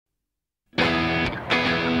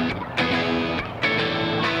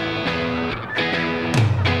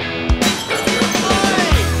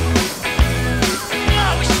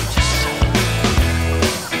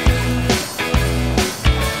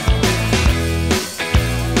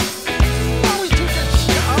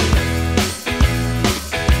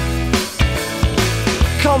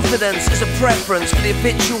Confidence is a preference for the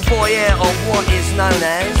habitual voyeur of what is known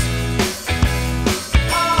as.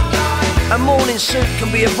 A morning suit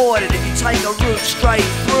can be avoided if you take a route straight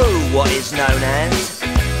through what is known as.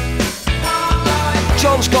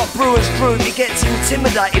 John's got brewer's droop, he gets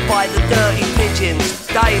intimidated by the dirty pigeons.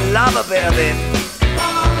 They love a bit of him.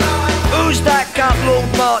 Who's that gut lord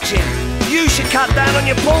marching? You should cut down on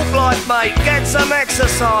your pork life, mate. Get some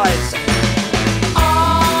exercise.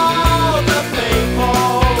 All the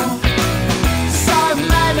people, so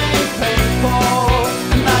many people,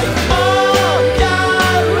 and they all go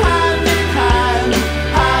hand in hand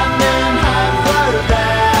through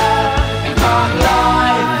their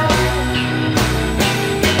Parklife.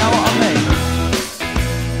 You know what I mean?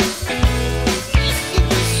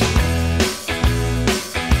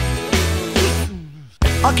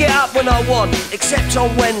 I get up when I want, except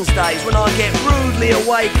on Wednesdays when I get rudely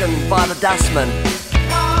awakened by the dustman.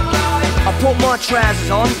 I put my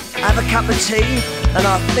trousers on, have a cup of tea, and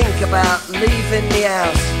I think about leaving the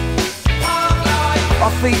house.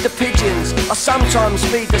 I feed the pigeons, I sometimes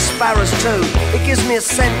feed the sparrows too. It gives me a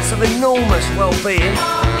sense of enormous well-being.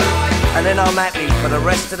 And then I'm happy for the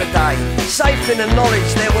rest of the day, safe in the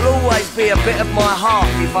knowledge there will always be a bit of my heart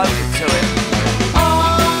devoted to it.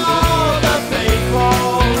 All the people,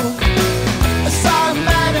 so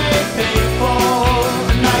many people,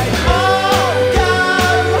 and they all go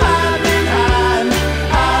hand in hand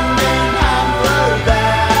through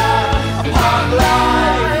their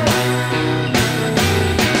Parklife.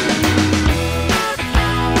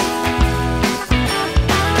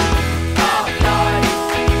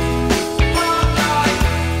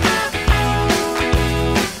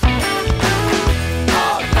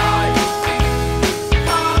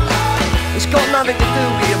 It's got nothing to do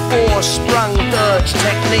with your four-sprung dirge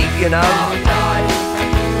technique, you know.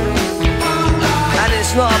 And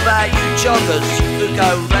it's not about you joggers who go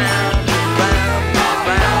round